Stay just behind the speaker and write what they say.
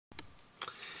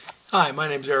Hi, my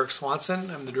name is Eric Swanson.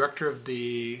 I'm the director of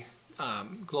the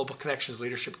Global Connections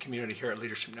Leadership Community here at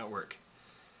Leadership Network.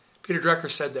 Peter Drucker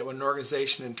said that when an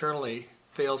organization internally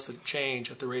fails to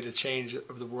change at the rate of change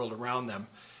of the world around them,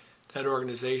 that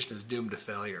organization is doomed to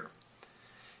failure.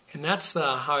 And that's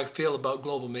how I feel about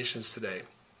global missions today.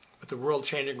 With the world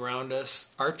changing around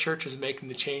us, our church is making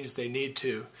the change they need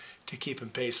to keep in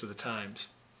pace with the times.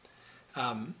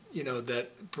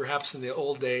 That perhaps in the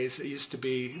old days it used to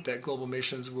be that global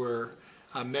missions were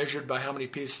measured by how many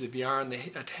pieces of yarn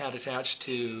they had attached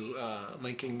to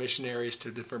linking missionaries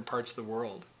to different parts of the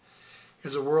world. It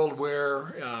was a world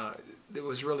where it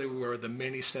was really where the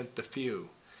many sent the few.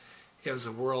 It was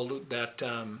a world that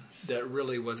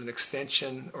really was an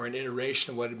extension or an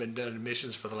iteration of what had been done in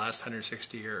missions for the last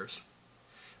 160 years.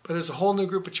 But there's a whole new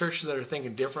group of churches that are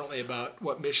thinking differently about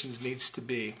what missions needs to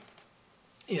be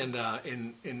in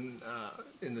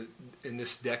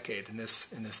this decade, in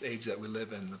this age that we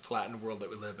live in, the flattened world that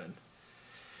we live in.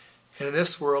 And in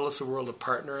this world, it's a world of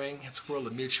partnering, it's a world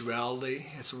of mutuality,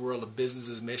 it's a world of business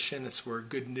as mission, it's where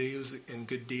good news and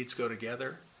good deeds go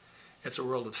together. It's a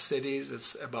world of cities,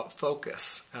 it's about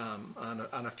focus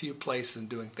on a few places and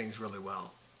doing things really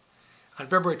well. On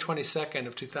February 22nd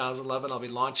of 2011, I'll be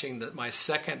launching my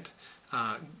second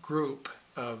group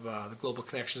of the Global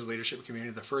Connections Leadership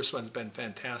Community. The first one's been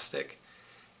fantastic.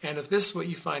 And if this is what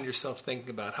you find yourself thinking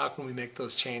about, how can we make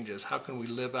those changes? How can we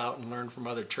live out and learn from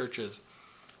other churches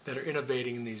that are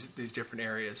innovating in these different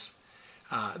areas?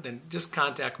 Then just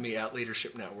contact me at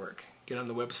Leadership Network. Get on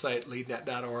the website,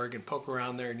 leadnet.org, and poke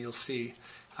around there and you'll see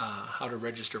how to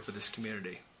register for this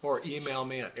community. Or email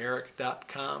me at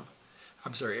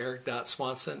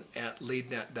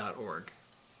eric.swanson@leadnet.org.